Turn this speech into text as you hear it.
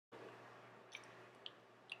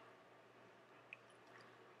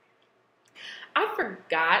I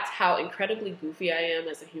forgot how incredibly goofy I am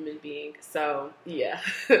as a human being. So yeah,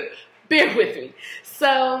 bear with me.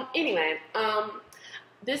 So anyway,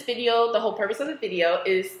 this video, the whole purpose of the video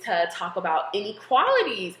is to talk about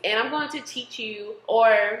inequalities, and I'm going to teach you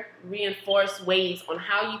or reinforce ways on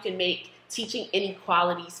how you can make teaching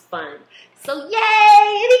inequalities fun. So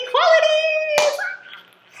yay, inequalities!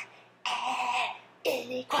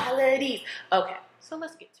 Inequalities. Okay, so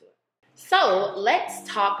let's get to it. So let's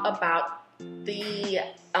talk about the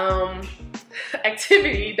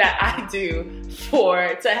activity that I do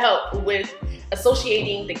to help with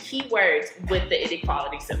associating the keywords with the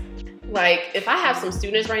inequality symbol. Like, if I have some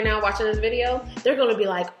students right now watching this video, they're gonna be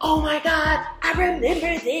like, oh my God, I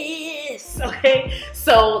remember this, okay?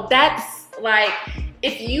 So that's like,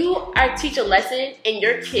 if you teach a lesson and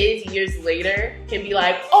your kids years later can be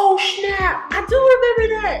like, oh snap, I do remember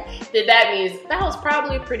that, then that means that was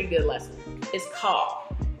probably a pretty good lesson. It's called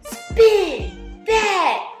Spin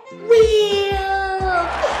That Wheel.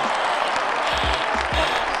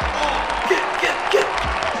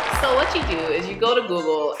 So what you do is you go to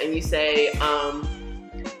Google and you say,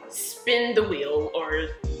 spin the wheel, or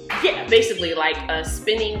yeah, basically like a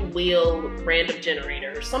spinning wheel random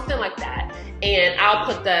generator or something like that. And I'll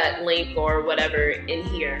put that link or whatever in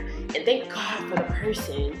here. And thank God for the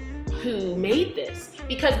person who made this.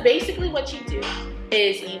 Because basically what you do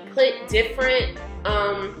is you put different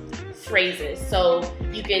phrases. So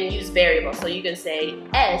you can use variables. So you can say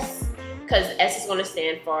S, because S is going to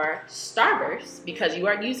stand for Starburst, because you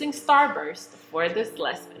are using Starburst for this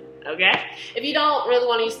lesson. Okay? If you don't really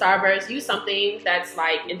want to use Starburst, use something that's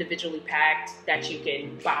like individually packed that you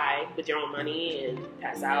can buy with your own money and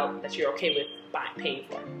pass out, that you're okay with paying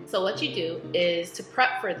for. So what you do is, to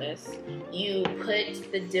prep for this, you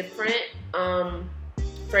put the different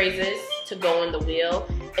phrases to go on the wheel,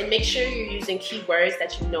 and make sure you're using keywords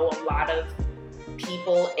that you know a lot of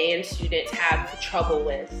people and students have trouble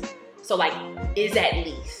with. So like, is at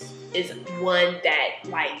least is one that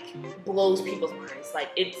like blows people's minds. Like,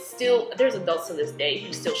 it's still, there's adults to this day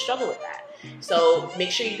who still struggle with that. So make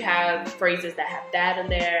sure you have phrases that have that in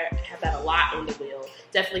there, have that a lot on the wheel.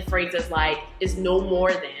 Definitely phrases like is no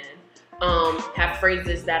more than, have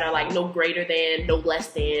phrases that are like no greater than, no less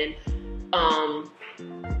than,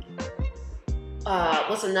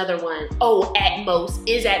 what's another one? Oh, at most,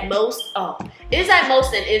 is at most, is at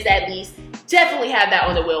most and is at least. Definitely have that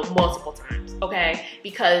on the wheel multiple times, okay?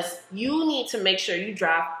 Because you need to make sure you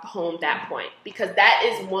drive home that point, because that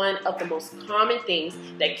is one of the most common things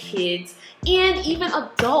that kids and even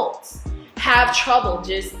adults have trouble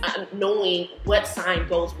just knowing what sign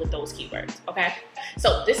goes with those keywords, okay?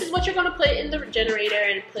 So this is what you're gonna put in the generator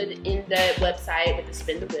and put in the website with the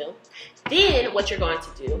spin the wheel. Then what you're going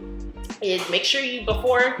to do is make sure you,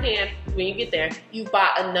 beforehand, when you get there, you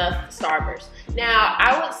bought enough Starburst. Now,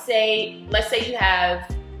 I would say, let's say you have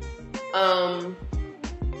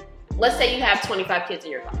 25 kids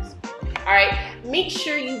in your class. All right, make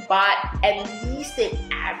sure you bought at least an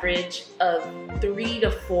average of 3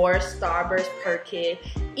 to 4 Starburst per kid.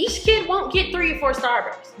 Each kid won't get 3 or 4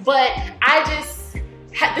 Starburst, but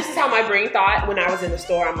this is how my brain thought when I was in the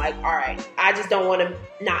store. I'm like, all right, I just don't want to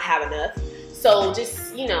not have enough. So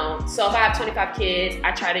just, you know, so if I have 25 kids,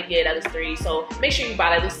 I try to get at least 3. So make sure you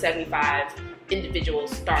buy at least 75 individual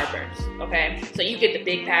Starbursts, okay? So you get the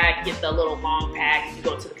big pack, get the little long pack, you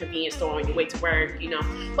go to the convenience store on your way to work, you know,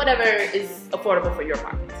 whatever is affordable for your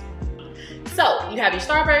pockets. So you have your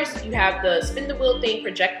Starburst, you have the spin the wheel thing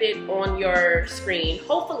projected on your screen.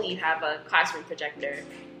 Hopefully you have a classroom projector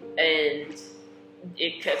and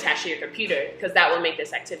it could attach to your computer, because that will make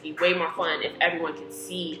this activity way more fun if everyone can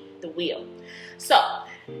see the wheel. So,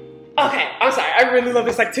 okay, I'm sorry, I really love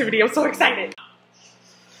this activity. I'm so excited.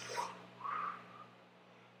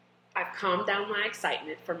 I've calmed down my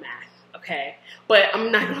excitement for math, okay? But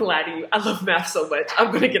I'm not gonna lie to you, I love math so much,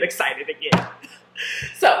 I'm gonna get excited again.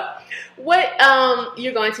 So, what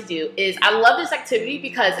you're going to do is, I love this activity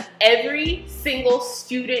because every single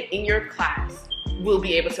student in your class will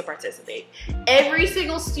be able to participate. Every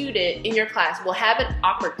single student in your class will have an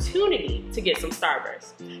opportunity to get some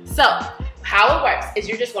Starburst. So how it works is,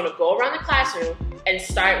 you're just gonna go around the classroom and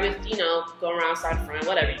start with, you know, go around, start in front,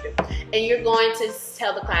 whatever you do. And you're going to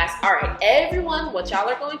tell the class, all right, everyone, what y'all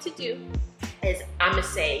are going to do is, I'm gonna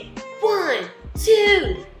say 1,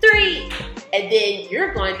 2, 3, and then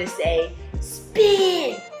you're going to say,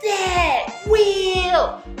 spin that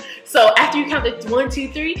wheel. So after you count the 1,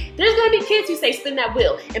 2, 3, there's gonna be kids who say spin that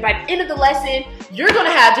wheel. And by the end of the lesson, you're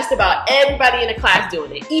gonna have just about everybody in the class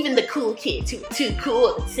doing it. Even the cool kids who are too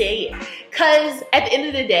cool to say it. Cause at the end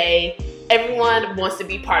of the day, everyone wants to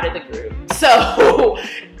be part of the group. So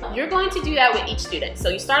you're going to do that with each student. So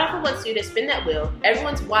you start off with one student, spin that wheel.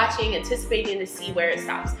 Everyone's watching, anticipating to see where it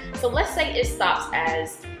stops. So let's say it stops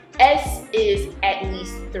as S is at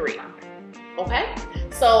least 3. Okay?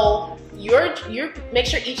 So you're make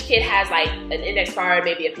sure each kid has like an index card,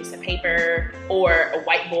 maybe a piece of paper or a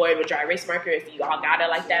whiteboard with dry erase marker if you all got it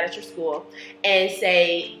like that at your school, and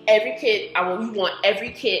say every kid, you want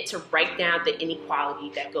every kid to write down the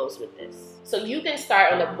inequality that goes with this. So you can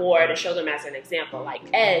start on the board and show them as an example, like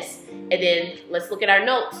S, and then let's look at our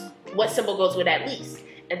notes. What symbol goes with at least?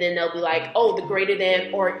 And then they'll be like, oh, the greater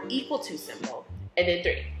than or equal to symbol, and then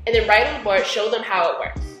 3. And then write on the board, show them how it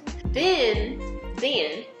works. Then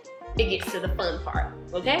it gets to the fun part,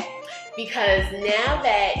 okay? Because now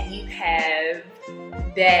that you have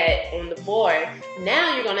that on the board,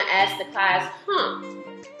 now you're gonna ask the class,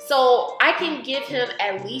 so I can give him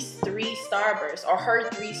at least 3 starbursts or her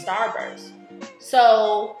 3 starbursts.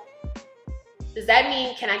 So does that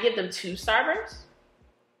mean, can I give them 2 starbursts?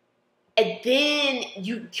 And then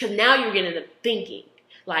now you're getting them thinking,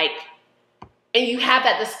 like, and you have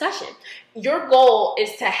that discussion. Your goal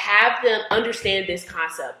is to have them understand this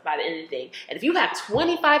concept by the end of the day. And if you have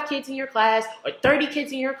 25 kids in your class or 30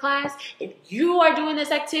 kids in your class, and you are doing this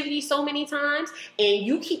activity so many times, and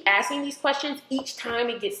you keep asking these questions each time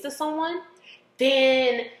it gets to someone,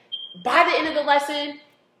 then by the end of the lesson,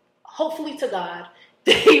 hopefully to God,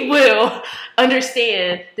 they will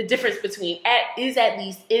understand the difference between is at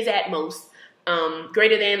least, is at most,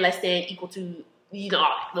 greater than, less than, equal to, blah,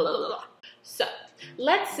 blah, blah, blah. So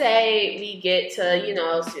let's say we get to,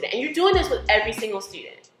 a student, and you're doing this with every single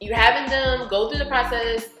student. You're having them go through the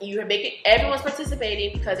process. You're making, everyone's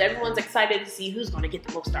participating because everyone's excited to see who's going to get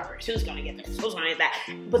the most starbursts, who's going to get this, who's going to get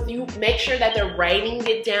that. But you make sure that they're writing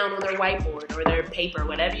it down on their whiteboard or their paper,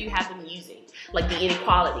 whatever you have them using, like the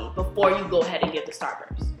inequality, before you go ahead and give the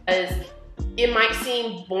starburst. Because it might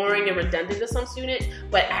seem boring and redundant to some students,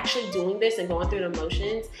 but actually doing this and going through the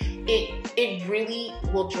motions, it really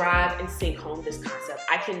will drive and sink home this concept.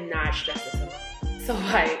 I cannot stress this enough. So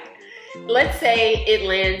like, let's say it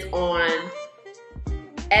lands on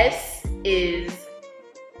S is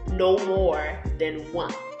no more than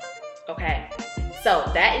 1, okay? So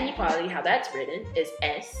that inequality, how that's written, is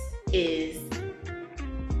S is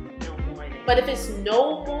no more than. But if it's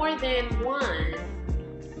no more than 1,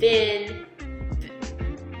 then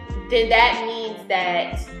that means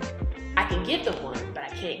that I can give them 1, but I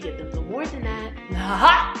can't give them no more than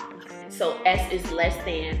that. So S is less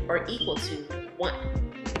than or equal to 1.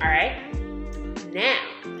 All right? Now,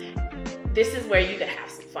 this is where you can have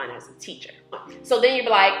some fun as a teacher. So then you'd be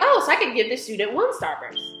like, oh, so I could give this student 1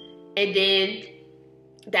 starburst. And then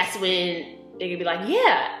that's when they could be like,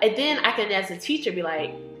 yeah. And then I can, as a teacher, be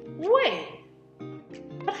like, wait,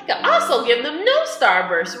 but I could also give them no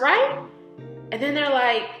starburst, right? And then they're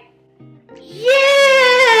like,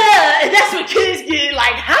 yeah! And that's when kids get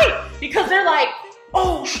like hyped, because they're like,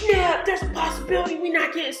 oh snap, there's a possibility we're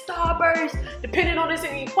not getting starburst depending on this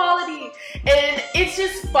inequality. And it's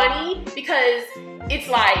just funny because it's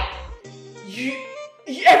like,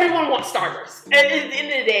 everyone wants starburst. And at the end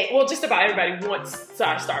of the day, well, just about everybody wants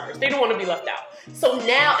starburst. They don't want to be left out. So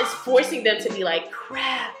now it's forcing them to be like,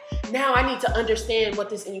 crap, now I need to understand what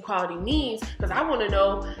this inequality means, because I want to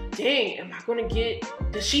know, dang, am I going to get,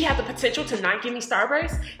 does she have the potential to not give me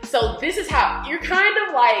starburst? So this is how you're kind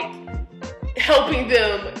of like helping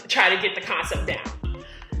them try to get the concept down.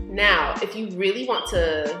 Now, if you really want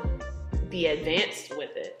to be advanced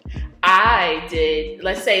with it,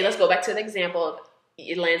 let's go back to the example of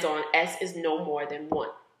it lands on S is no more than 1,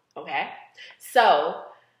 okay? So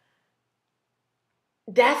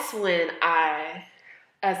that's when I,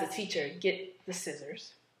 as a teacher, get the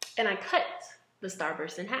scissors and I cut the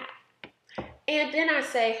starburst in half. And then I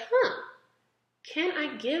say, can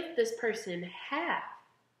I give this person half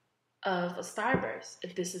of a starburst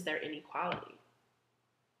if this is their inequality?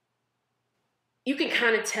 You can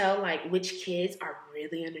kind of tell like which kids are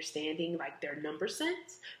really understanding like their number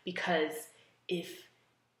sense, because if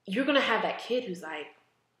you're gonna have that kid who's like,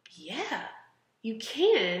 yeah, you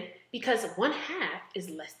can, because 1/2 is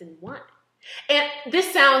less than 1. And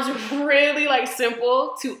this sounds really like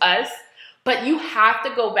simple to us, but you have to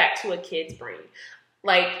go back to a kid's brain.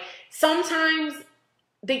 Like sometimes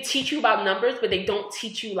they teach you about numbers, but they don't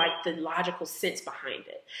teach you like the logical sense behind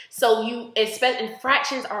it. So and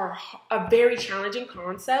fractions are a very challenging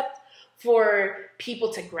concept for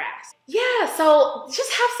people to grasp. Yeah, so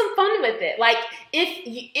just have some fun with it. Like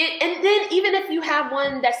and then even if you have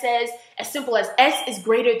one that says as simple as S is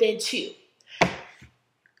greater than 2,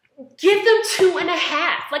 give them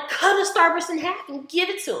 2.5. Like, cut a Starburst in half and give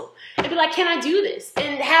it to them. And be like, can I do this?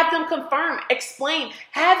 And have them confirm, explain.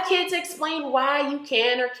 Have kids explain why you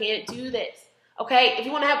can or can't do this. Okay? If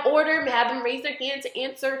you want to have order, have them raise their hand to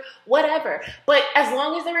answer, whatever. But as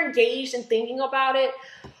long as they're engaged and thinking about it,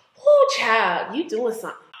 whoo, child, you doing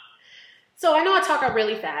something. So I know I talk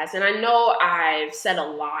really fast, and I know I've said a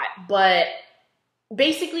lot, but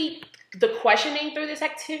basically the questioning through this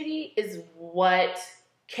activity is what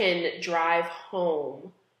can drive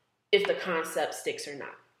home if the concept sticks or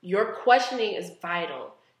not. Your questioning is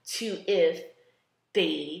vital to if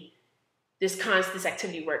this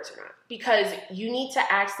activity works or not. Because you need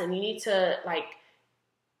to ask them, you need to like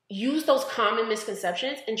use those common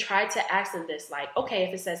misconceptions and try to ask them this, like, okay,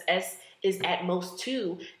 if it says S is at most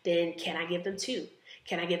 2, then can I give them 2?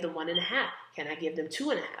 Can I give them 1.5? Can I give them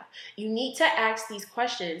 2.5? You need to ask these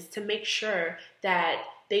questions to make sure that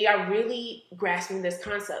they are really grasping this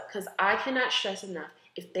concept, because I cannot stress enough,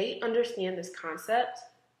 if they understand this concept,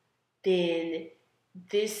 then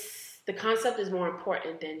the concept is more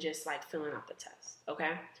important than just like filling out the test,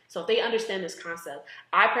 okay? So if they understand this concept,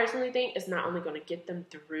 I personally think it's not only going to get them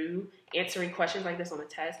through answering questions like this on the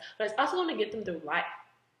test, but it's also going to get them through life.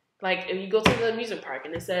 Like if you go to the amusement park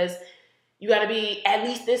and it says, you got to be at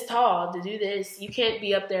least this tall to do this. You can't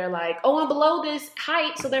be up there like, oh, I'm below this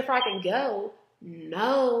height, so therefore I can go.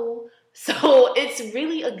 No. So it's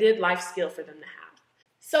really a good life skill for them to have.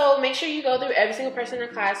 So make sure you go through every single person in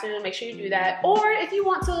the classroom. Make sure you do that. Or if you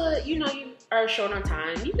want to, you are short on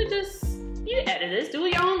time, you could just, edit this, do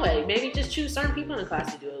it your own way. Maybe just choose certain people in the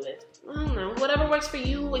class to do it with. I don't know. Whatever works for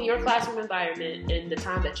you in your classroom environment and the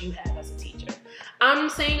time that you have as a teacher. I'm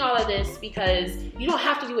saying all of this because you don't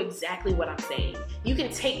have to do exactly what I'm saying. You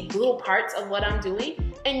can take little parts of what I'm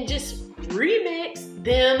doing and just remix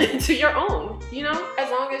them into your own, as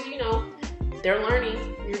long as, they're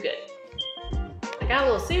learning, you're good. I got a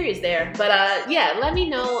little serious there, but yeah, let me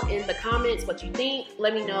know in the comments what you think.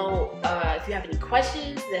 Let me know if you have any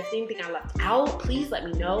questions, if anything I left out, please let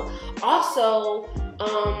me know. Also,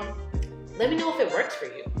 let me know if it works for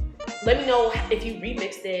you. Let me know if you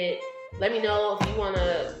remixed it. Let me know if you want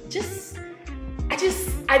to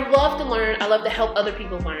I love to learn. I love to help other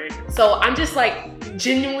people learn. So I'm just like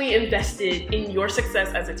genuinely invested in your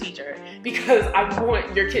success as a teacher because I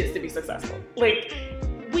want your kids to be successful. Like,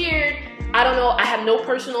 weird. I don't know. I have no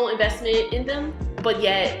personal investment in them, but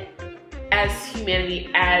yet as humanity,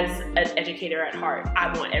 as an educator at heart,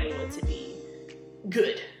 I want everyone to be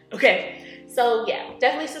good. Okay. So yeah,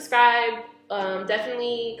 definitely subscribe.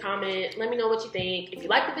 Definitely comment. Let me know what you think. If you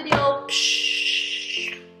like the video,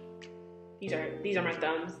 these are my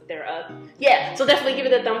thumbs. They're up. Yeah, so definitely give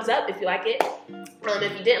it a thumbs up if you like it.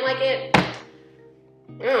 If you didn't like it,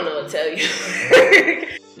 I don't know what to tell you.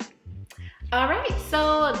 All right,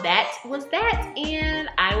 so that was that, and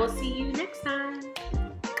I will see you next time.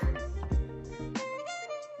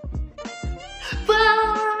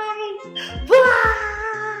 Bye.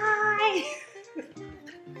 Bye.